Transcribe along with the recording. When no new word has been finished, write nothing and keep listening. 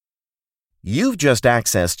You've just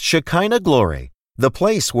accessed Shekinah Glory, the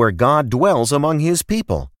place where God dwells among His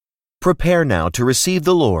people. Prepare now to receive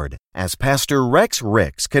the Lord as Pastor Rex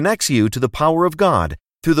Ricks connects you to the power of God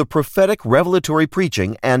through the prophetic revelatory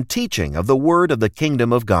preaching and teaching of the Word of the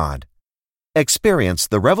Kingdom of God. Experience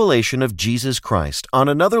the revelation of Jesus Christ on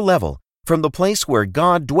another level from the place where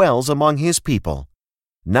God dwells among His people.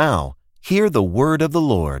 Now, hear the word of the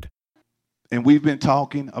Lord. And we've been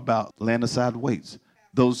talking about laying aside weights,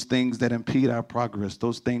 those things that impede our progress,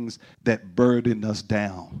 those things that burden us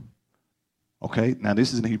down. Okay, now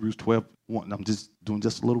this is in Hebrews 12:1. I'm just doing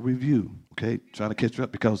just a little review, okay, trying to catch you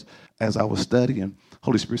up, because as I was studying,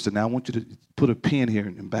 Holy Spirit said, now I want you to put a pin here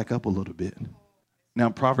and back up a little bit. Now,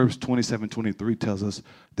 Proverbs 27:23 tells us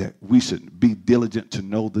that we should be diligent to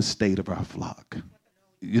know the state of our flock.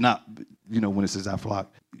 You're not, when it says our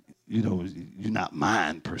flock, you're not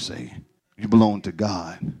mine per se. You belong to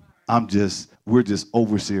God. We're just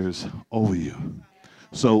overseers over you.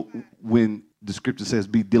 So when the scripture says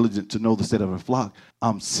be diligent to know the state of a flock,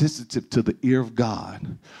 I'm sensitive to the ear of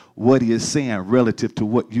God, what He is saying relative to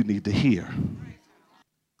what you need to hear.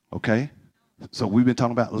 Okay? So we've been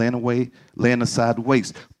talking about laying aside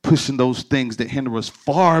weights, pushing those things that hinder us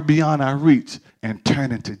far beyond our reach and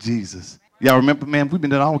turning to Jesus. Y'all remember, man, we've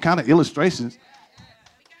been doing all kind of illustrations.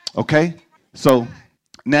 Okay? So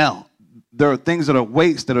now, there are things that are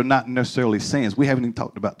weights that are not necessarily sins. We haven't even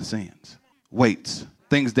talked about the sins. Weights,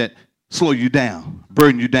 things that slow you down,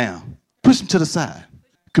 burden you down. Push them to the side.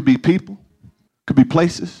 Could be people, could be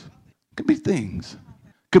places, could be things,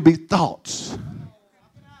 could be thoughts.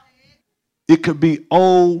 It could be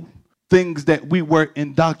old things that we were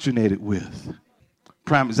indoctrinated with.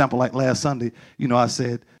 Prime example, like last Sunday, I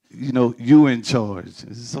said, you in charge.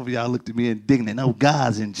 Some of y'all looked at me indignant. No,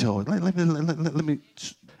 God's in charge. Let me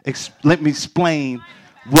explain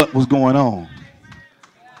what was going on.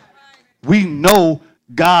 We know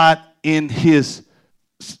God in His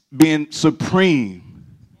being supreme.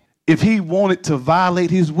 If He wanted to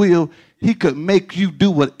violate His will, He could make you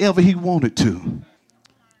do whatever He wanted to.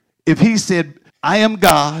 If He said, I am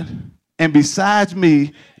God, and besides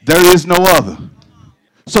me, there is no other.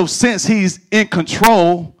 So since He's in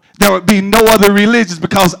control, there would be no other religions,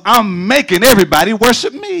 because I'm making everybody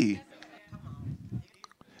worship me.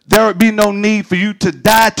 There would be no need for you to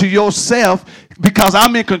die to yourself, because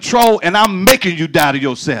I'm in control and I'm making you die to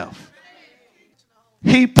yourself.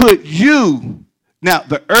 He put you. Now,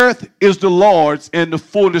 the earth is the Lord's and the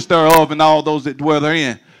fullness thereof and all those that dwell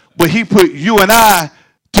therein. But He put you and I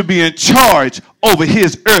to be in charge over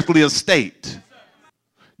His earthly estate.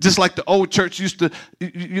 Just like the old church used to, I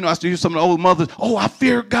used to hear some of the old mothers, oh, I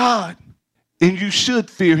fear God. And you should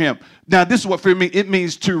fear Him. Now, this is what fear means. It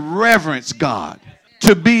means to reverence God.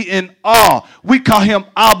 To be in awe. We call Him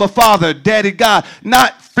Abba Father, Daddy God.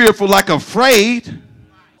 Not fearful like afraid.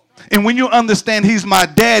 And when you understand He's my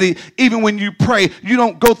daddy, even when you pray, you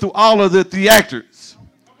don't go through all of the theatrics.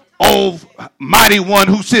 Oh, mighty one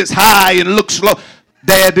who sits high and looks low.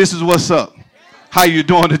 Dad, this is what's up. How you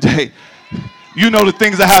doing today? You know the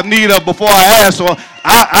things I have need of before I ask, so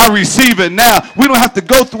I receive it now. We don't have to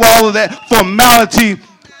go through all of that formality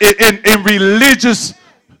in religious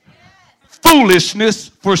foolishness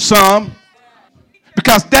for some,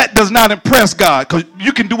 because that does not impress God, because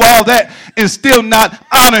you can do all that and still not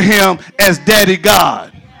honor Him as Daddy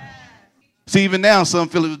God. See, even now some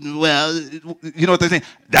feel, well, you know what they're saying?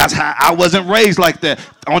 That's how I wasn't raised like that.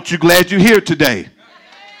 Aren't you glad you're here today?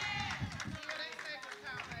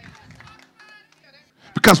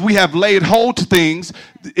 Because we have laid hold to things,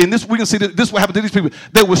 and this we can see that this is what happened to these people.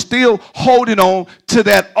 They were still holding on to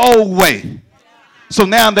that old way. So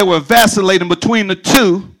now they were vacillating between the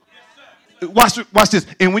two. Watch this.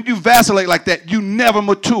 And when you vacillate like that, you never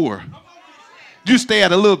mature. You stay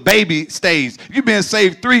at a little baby stage. You've been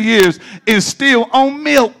saved 3 years and still on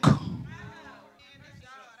milk.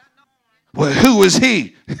 Well, who is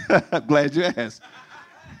He? I'm glad you asked.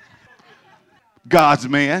 God's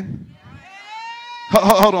man.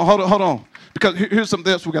 Hold on. Because here's something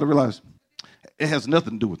else we got to realize. It has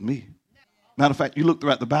nothing to do with me. Matter of fact, you look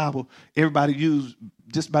throughout the Bible,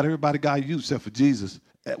 just about everybody God used except for Jesus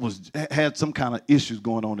had some kind of issues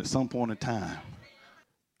going on at some point in time.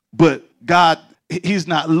 But God, He's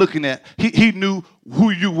not looking at, He knew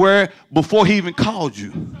who you were before He even called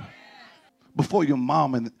you. Before your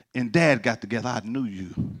mom and dad got together, I knew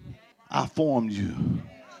you. I formed you.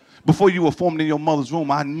 Before you were formed in your mother's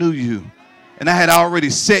womb, I knew you. And I had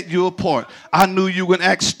already set you apart. I knew you were going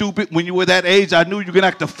to act stupid when you were that age. I knew you were going to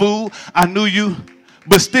act a fool. I knew you.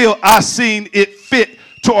 But still, I seen it fit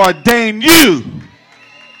to ordain you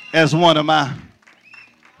as one of my.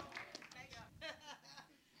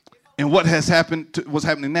 And what has happened to what's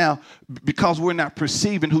happening now, because we're not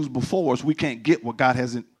perceiving who's before us, we can't get what God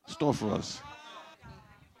has in store for us.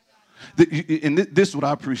 And this is what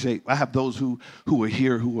I appreciate. I have those who are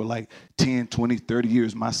here who are like 10, 20, 30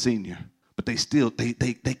 years my senior, but they still, they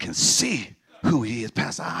can see who he is.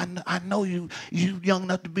 Pastor, I know you young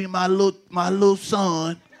enough to be my little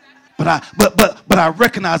son, but I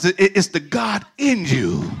recognize it's the God in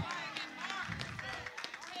you.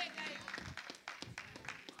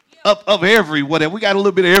 Of every whatever. We got a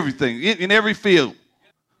little bit of everything in every field.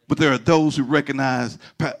 But there are those who recognize,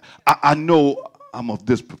 I know I'm of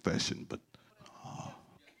this profession, but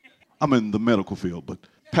I'm in the medical field, but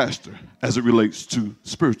pastor, as it relates to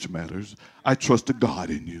spiritual matters, I trust the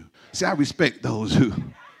God in you. See, I respect those who,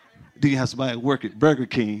 do you have somebody work at Burger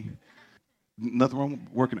King? Nothing wrong with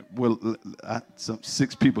working at, well, some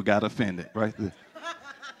 6 people got offended right there.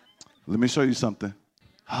 Let me show you something.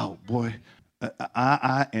 Oh, boy.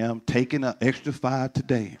 I am taking an extra 5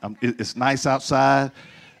 today. It's nice outside.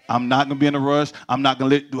 I'm not going to be in a rush. I'm not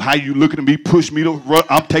going to let how you looking at me push me to rush.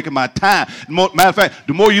 I'm taking my time. Matter of fact,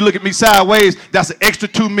 the more you look at me sideways, that's an extra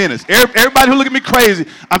 2 minutes. Everybody who look at me crazy,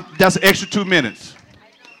 that's an extra 2 minutes.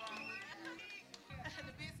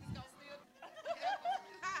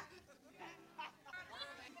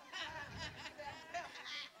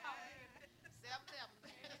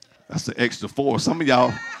 That's an extra 4. Some of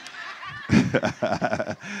y'all.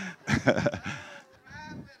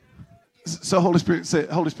 So Holy Spirit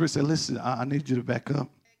said, listen, I need you to back up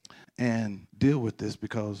and deal with this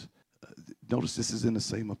because notice this is in the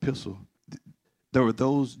same epistle. There were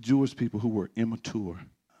those Jewish people who were immature.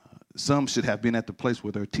 Some should have been at the place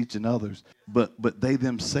where they're teaching others, but they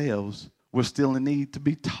themselves were still in need to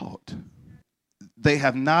be taught. They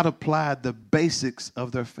have not applied the basics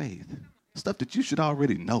of their faith, stuff that you should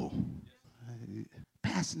already know.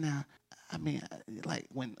 Pastor, now, I mean, like,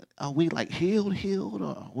 are we like healed, or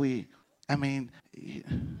are we? I mean, you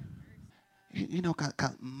know,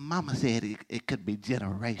 'cause Mama said it could be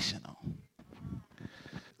generational.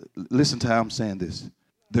 Listen to how I'm saying this.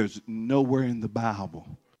 There's nowhere in the Bible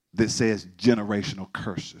that says generational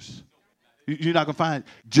curses. You're not going to find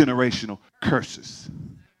generational curses.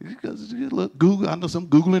 Because look, Google, I know some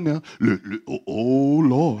Googling now. Oh,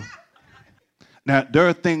 Lord. Now, there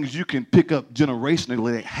are things you can pick up generationally,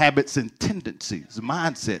 like habits and tendencies,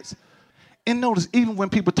 mindsets. And notice, even when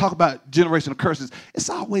people talk about generational curses, it's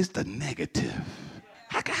always the negative.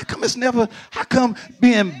 How come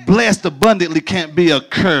being blessed abundantly can't be a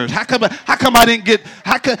curse? How come I didn't get,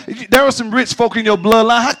 there are some rich folk in your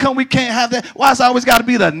bloodline. How come we can't have that? Why it's always got to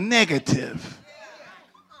be the negative?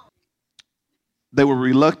 They were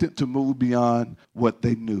reluctant to move beyond what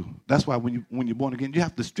they knew. That's why when you're born again, you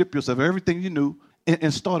have to strip yourself of everything you knew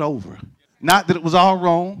and start over. Not that it was all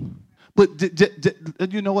wrong, but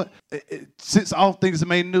you know what? Since all things are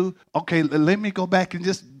made new, okay, let me go back and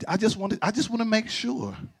I just want to make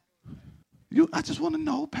sure. I just want to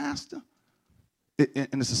know, Pastor. And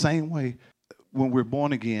it's the same way when we're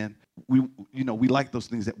born again. We like those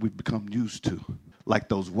things that we've become used to, like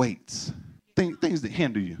those weights, things that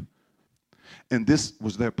hinder you. And this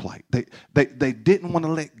was their plight. They didn't want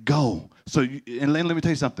to let go. So, and let me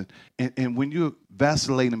tell you something. And when you're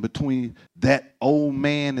vacillating between that old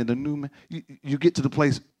man and the new man, you get to the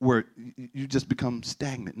place where you just become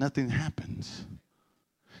stagnant. Nothing happens.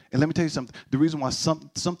 And let me tell you something. The reason why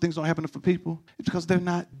some things don't happen for people is because they're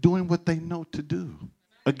not doing what they know to do.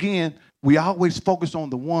 Again, we always focus on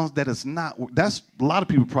the ones that is not. That's a lot of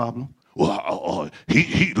people's problem. Well,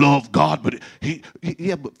 he loved God, but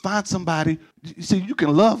but find somebody. You see, you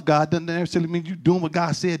can love God, doesn't necessarily mean you're doing what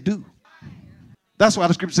God said do. That's why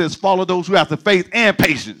the scripture says, follow those who have the faith and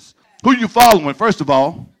patience. Who you following, first of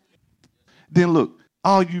all? Then look,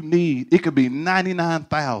 all you need, it could be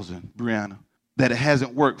 99,000, Brianna, that it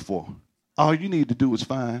hasn't worked for. All you need to do is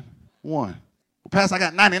find one. Well, Pastor, I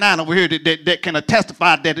got 99 over here that can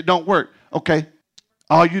testify that it don't work. Okay,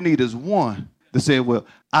 all you need is one that said, well,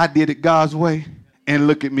 I did it God's way, and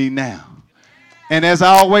look at me now. And as I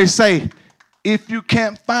always say, if you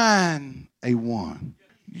can't find a one,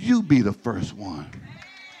 you be the first one.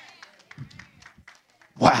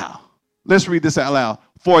 Wow. Let's read this out loud.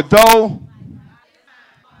 For though,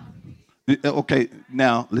 okay,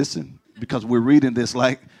 now listen, because we're reading this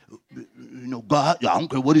like, God, I don't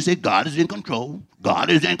care what he said, God is in control. God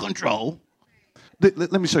is in control.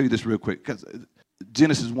 Let me show you this real quick, because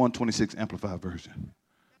Genesis 1:26 Amplified Version.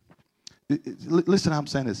 Listen how I'm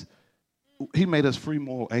saying this. He made us free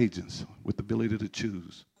moral agents with the ability to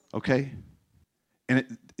choose, okay?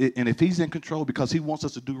 And if he's in control because he wants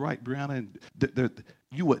us to do right, Brianna, and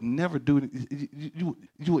you would never do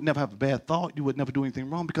you would never have a bad thought. You would never do anything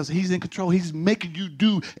wrong because he's in control. He's making you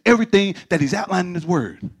do everything that he's outlined in his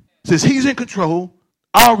word. Since he's in control,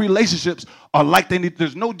 our relationships are like they need.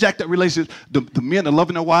 There's no jacked up relationships. The men are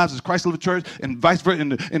loving their wives as Christ loved the church, and vice versa.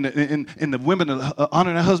 And the women are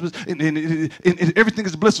honoring their husbands, and everything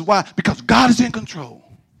is bliss. Why? Because God is in control.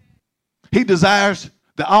 He desires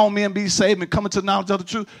that all men be saved and come into the knowledge of the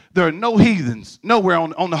truth. There are no heathens nowhere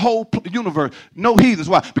on the whole universe. No heathens.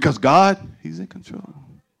 Why? Because God, he's in control.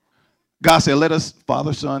 God said, let us,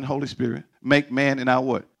 Father, Son, Holy Spirit, make man in our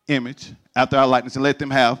what? Image, after our likeness, and let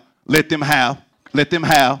them have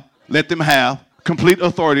complete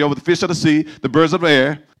authority over the fish of the sea, the birds of the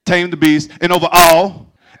air, tame the beast, and over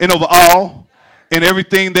all, and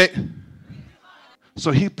everything that.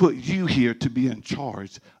 So he put you here to be in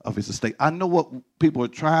charge of his estate. I know what people are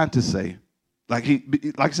trying to say. Like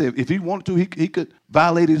I said, if he wanted to, he could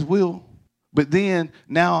violate his will. But then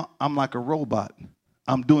now I'm like a robot.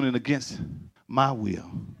 I'm doing it against my will.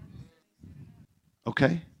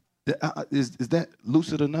 Okay? Is that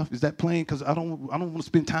lucid enough? Is that plain? Because I don't want to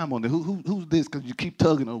spend time on it. Who's this? Because you keep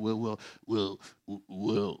tugging on.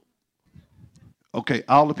 Well. Okay,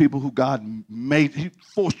 all the people who God made, he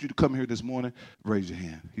forced you to come here this morning. Raise your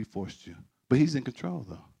hand. He forced you, but he's in control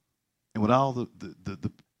though. And with all the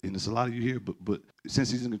and there's a lot of you here, but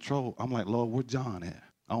since he's in control, I'm like, Lord, where's John at?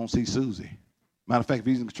 I don't see Susie. Matter of fact, if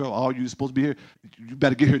he's in control, all you supposed to be here, you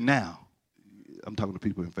better get here now. I'm talking to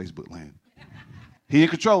people in Facebook land. He in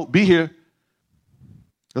control. Be here.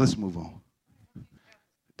 Let's move on.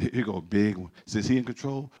 Here go a big one. Since he in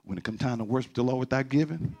control, when it comes time to worship the Lord without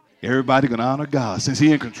giving, everybody gonna honor God. Since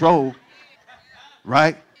he in control,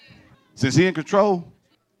 right? Since he in control,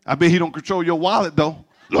 I bet he don't control your wallet though.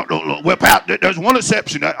 Look. Well, Pat, there's one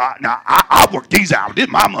exception. Now I work these hours. This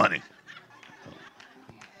is my money.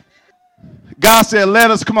 God said,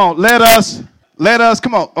 let us, come on.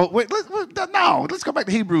 Oh, wait, let's go back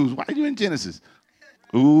to Hebrews. Why are you in Genesis?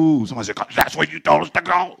 Ooh, somebody said, that's where you told us to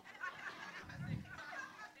go.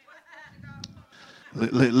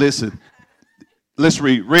 Listen, let's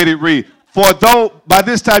read. Read. For though by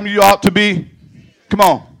this time you ought to be, come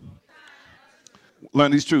on,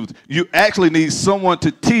 learn these truths. You actually need someone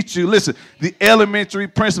to teach you, listen, the elementary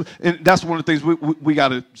principles. And that's one of the things we got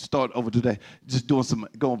to start over today. Just going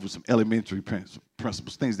over some elementary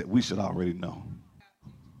principles, things that we should already know.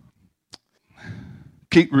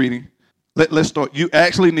 Keep reading. Let's start.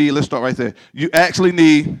 Let's start right there. You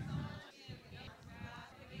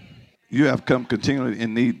have come continually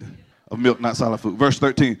in need of milk, not solid food. Verse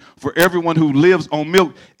 13, for everyone who lives on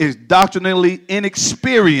milk is doctrinally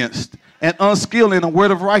inexperienced and unskilled in the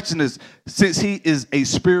word of righteousness, since he is a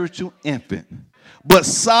spiritual infant. But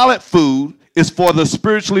solid food is for the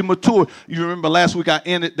spiritually mature. You remember last week I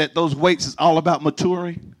ended that those weights is all about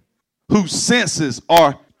maturing, whose senses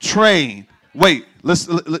are trained. Wait,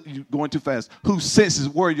 you're going too fast. Whose senses,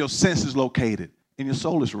 where are your senses located? In your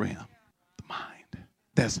soulless realm. The mind.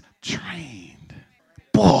 That's trained.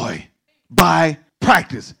 Boy, by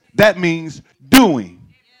practice. That means doing.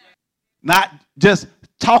 Not just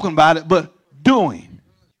talking about it, but doing.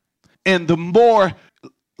 And the more,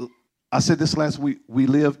 I said this last week, we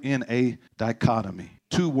live in a dichotomy.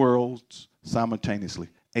 Two worlds simultaneously.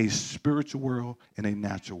 A spiritual world and a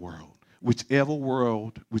natural world. Whichever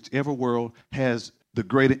world has the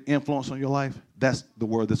greater influence on your life, that's the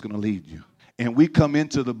world that's going to lead you. And we come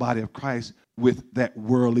into the body of Christ with that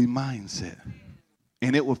worldly mindset.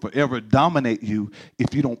 And it will forever dominate you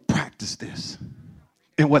if you don't practice this.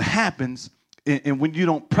 And what happens, and when you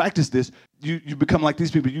don't practice this, you become like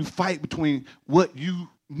these people. You fight between what you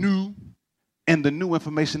knew and the new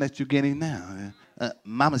information that you're getting now.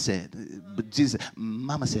 Mama said, but Jesus,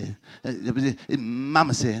 Mama said,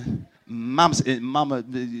 Mama said. Mama,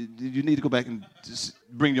 you need to go back and just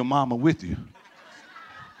bring your mama with you.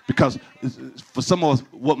 Because for some of us,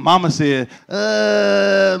 what Mama said,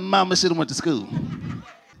 Mama should have went to school.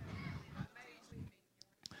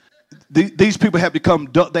 These people have become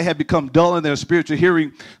dull in their spiritual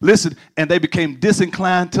hearing. Listen, and they became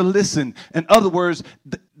disinclined to listen. In other words,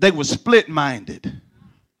 they were split-minded.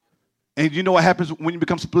 And you know what happens when you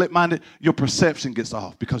become split-minded? Your perception gets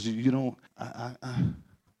off because you don't.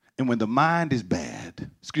 And when the mind is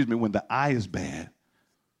bad, when the eye is bad,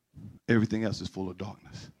 everything else is full of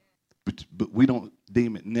darkness. But we don't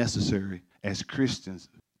deem it necessary as Christians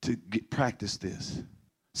to practice this.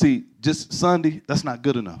 See, just Sunday, that's not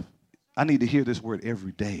good enough. I need to hear this word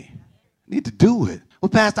every day. I need to do it. Well,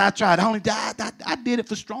 Pastor, I tried. I did it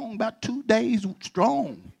for strong, about 2 days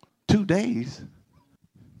strong. 2 days.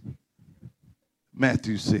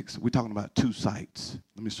 Matthew 6. We're talking about two sights.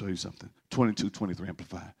 Let me show you something. 22, 23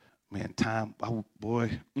 Amplified. Man, time, oh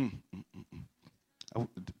boy. Oh,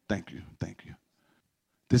 thank you.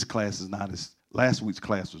 This class is not as, last week's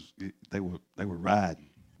class was, they were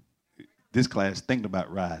riding. This class thinking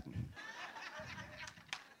about riding.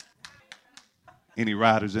 Any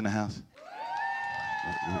riders in the house?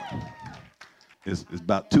 It's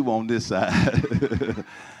about two on this side.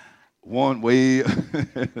 One way.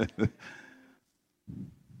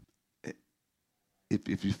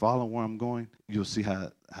 If you follow where I'm going, you'll see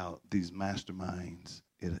how these masterminds,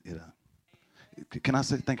 can I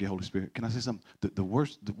say, thank you, Holy Spirit. Can I say something?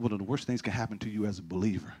 One of the worst things can happen to you as a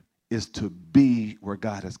believer is to be where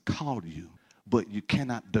God has called you, but you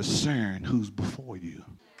cannot discern who's before you.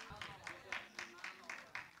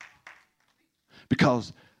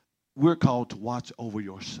 Because we're called to watch over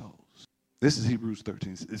your souls. This is Hebrews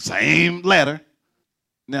 13, same letter.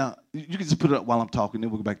 Now, you can just put it up while I'm talking, then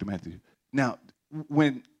we'll go back to Matthew. Now,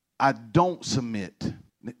 when I don't submit,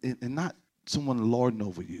 and not someone lording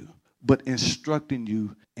over you, but instructing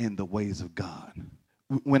you in the ways of God.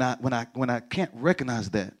 When I can't recognize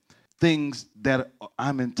that, things that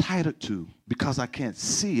I'm entitled to because I can't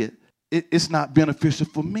see it, it's not beneficial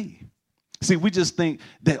for me. See, we just think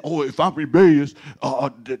that, oh, if I'm rebellious,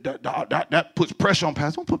 that puts pressure on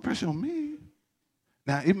Pastor. Don't put pressure on me.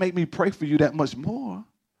 Now, it make me pray for you that much more,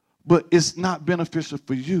 but it's not beneficial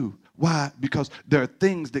for you. Why? Because there are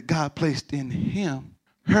things that God placed in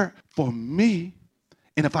her for me.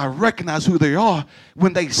 And if I recognize who they are,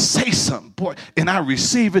 when they say something, boy, and I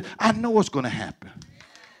receive it, I know what's going to happen.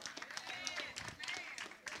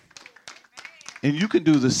 And you can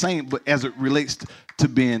do the same, but as it relates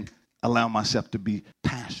to allow myself to be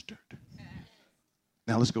pastored.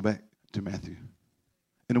 Now let's go back to Matthew.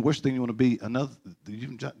 And the worst thing you want to be, you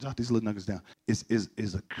can jot these little nuggets down,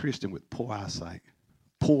 is a Christian with poor eyesight,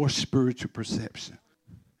 poor spiritual perception.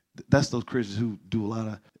 That's those Christians who do a lot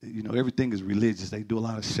of, everything is religious. They do a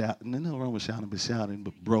lot of shouting. There's nothing wrong with shouting,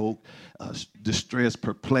 but broke, distressed,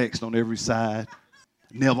 perplexed on every side,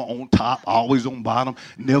 never on top, always on bottom,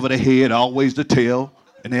 never the head, always the tail.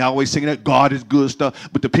 And they always singing that God is good stuff.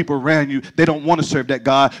 But the people around you, they don't want to serve that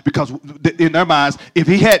God because in their minds, if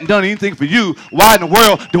he hadn't done anything for you, why in the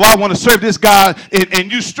world do I want to serve this God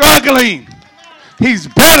and you struggling? He's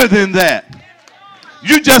better than that.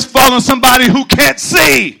 You just following somebody who can't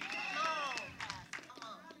see.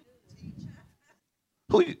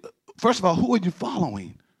 First of all, who are you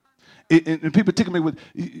following? And people tickle me with,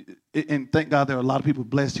 and thank God there are a lot of people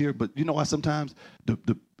blessed here, but you know why sometimes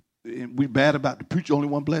we're bad about the preacher only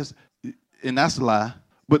one blessed, and that's a lie.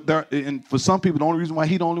 But and for some people, the only reason why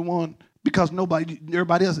he the only one, because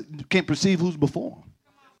everybody else can't perceive who's before him.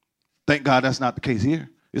 Thank God that's not the case here.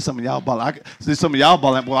 It's some of y'all balling. Some of y'all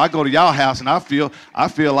balling. Well, I go to y'all house and I feel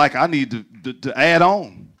like I need to add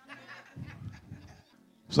on.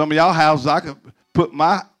 Some of y'all houses, I could put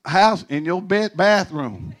my house in your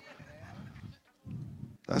bathroom.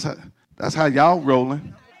 That's how y'all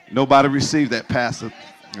rolling. Nobody received that, Pastor.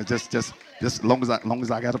 Just as long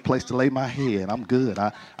as I got a place to lay my head, I'm good.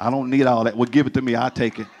 I don't need all that. Well, give it to me. I'll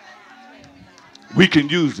take it. We can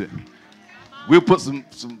use it. We'll put some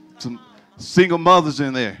single mothers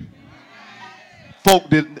in there. Folk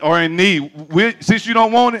that are in need. Since you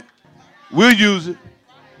don't want it, we'll use it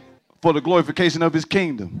for the glorification of his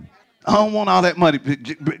kingdom. I don't want all that money.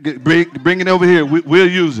 Bring it over here. We'll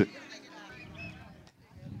use it.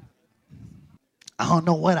 I don't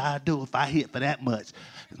know what I'd do if I hit for that much.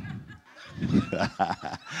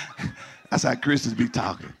 That's how Christians be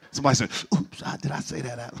talking. Somebody said, oops, did I say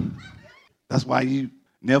that out? That's why you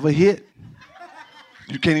never hit.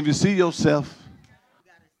 You can't even see yourself.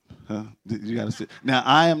 You got to see. Now,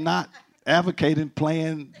 I am not advocating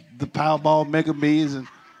playing the Powerball, Mega Millions, and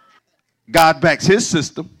God backs his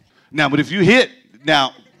system. Now, but if you hit,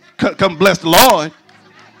 now, come bless the Lord.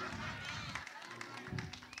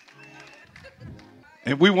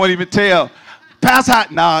 And we won't even tell, pass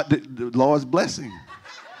out. Nah, the Lord's blessing.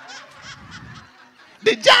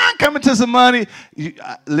 Did John come into some money?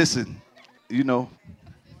 Listen, because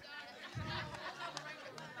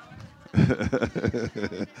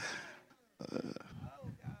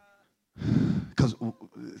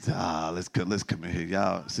let's come in here,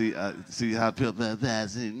 y'all. See how people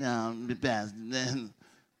pass.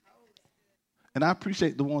 And I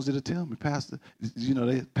appreciate the ones that tell me, Pastor,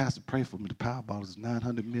 Pastor, pray for me. The Powerball is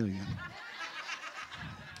 900 million.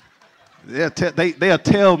 They'll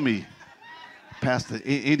tell me, Pastor,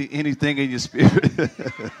 anything in your spirit.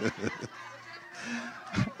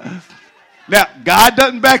 Now, God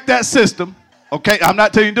doesn't back that system. Okay, I'm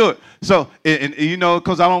not telling you to do it. So, and you know,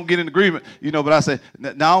 because I don't get in agreement, you know, but I say,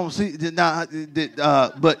 now I don't see,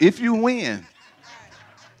 but if you win,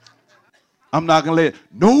 I'm not going to let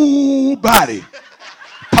nobody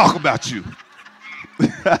talk about you.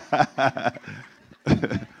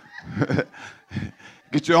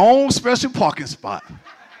 Get your own special parking spot.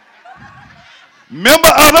 Member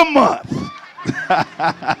of the month.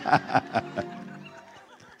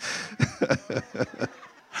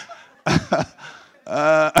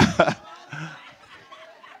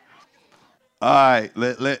 All right,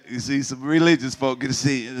 let you see some religious folk get to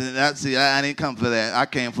see. I didn't come for that. I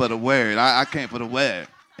came for the word. I came for the word.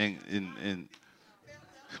 And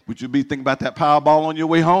would you be thinking about that Powerball on your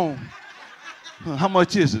way home? How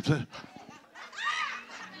much is it?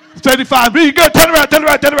 35. Be good. Turn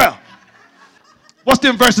around. What's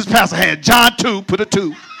them verses Pastor had? John 2, put a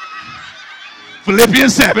 2.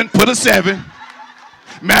 Philippians 7, put a 7.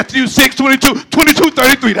 Matthew 6, 22,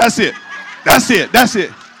 33. That's it.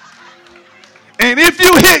 And if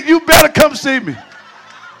you hit, you better come see me.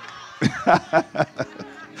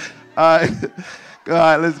 All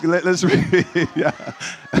right, let's read.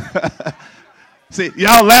 See,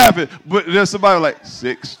 y'all laughing, but there's somebody like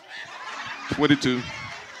 6, 22,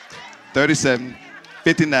 37,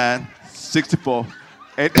 59, 64.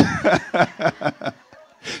 And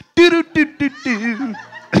do.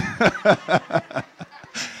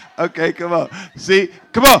 Okay, come on. See,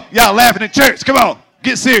 come on. Y'all laughing in church. Come on.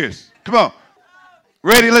 Get serious. Come on.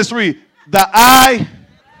 Ready? Let's read. The eye.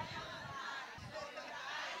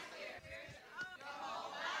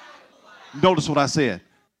 Notice what I said.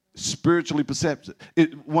 Spiritually perceptive.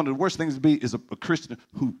 One of the worst things to be is a Christian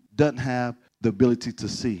who doesn't have the ability to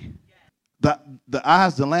see. The eye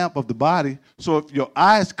is the lamp of the body. So if your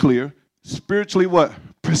eye is clear, spiritually what?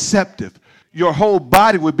 Perceptive. Your whole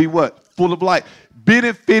body would be what? Full of light.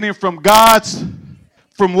 Benefiting from God's,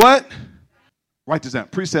 from what? Write this down.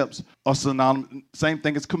 Precepts are synonymous. Same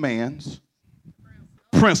thing as commands,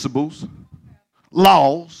 principles,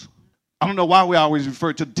 laws. I don't know why we always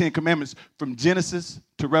refer to the 10 Commandments from Genesis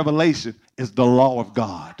to Revelation as the law of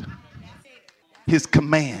God. His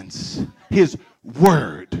commands, his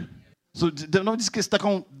word. So don't just get stuck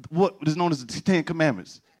on what is known as the 10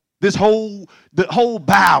 Commandments. The whole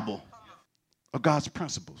Bible are God's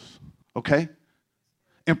principles, okay?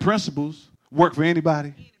 And principles work for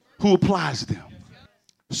anybody who applies them.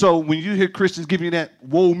 So when you hear Christians giving you that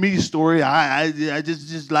woe me story, I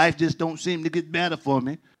just life just don't seem to get better for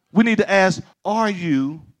me. We need to ask, are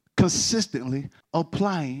you consistently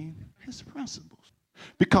applying his principles?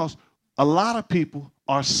 Because a lot of people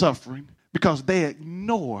are suffering because they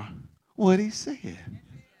ignore what he said.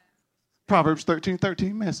 Proverbs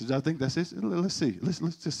 13:13 message. I think that's it. Let's see. Let's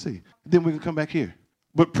just see. Then we can come back here.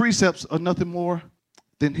 But precepts are nothing more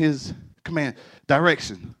than his command.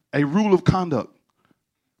 Direction. A rule of conduct.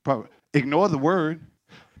 Ignore the word.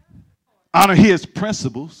 Honor his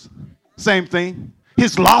principles. Same thing.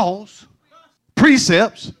 His laws.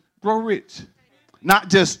 Precepts. Grow rich. Not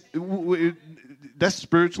just, that's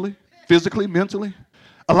spiritually, physically, mentally.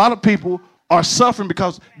 A lot of people are suffering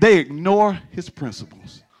because they ignore his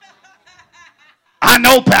principles. I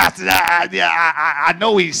know, Pastor, I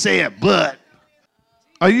know he said, but.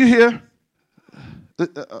 Are you here?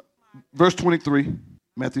 Verse 23,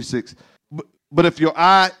 Matthew 6. But if your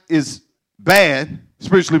eye is bad,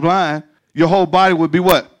 spiritually blind, your whole body would be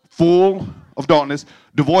what? Full of darkness,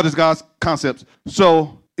 devoid of God's concepts.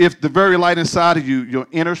 So if the very light inside of you, your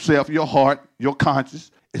inner self, your heart, your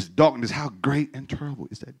conscience, is darkness, how great and terrible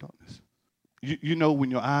is that darkness? You know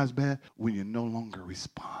when your eye is bad? When you no longer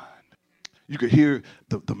respond. You could hear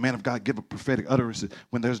the man of God give a prophetic utterance.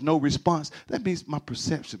 When there's no response, that means my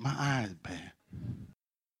perception, my eye is bad.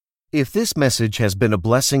 If this message has been a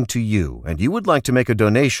blessing to you and you would like to make a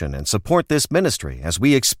donation and support this ministry as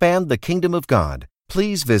we expand the kingdom of God,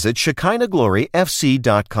 please visit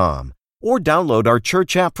ShekinahGloryFC.com or download our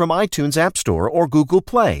church app from iTunes App Store or Google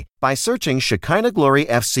Play by searching Shekinah Glory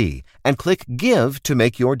FC and click Give to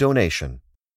make your donation.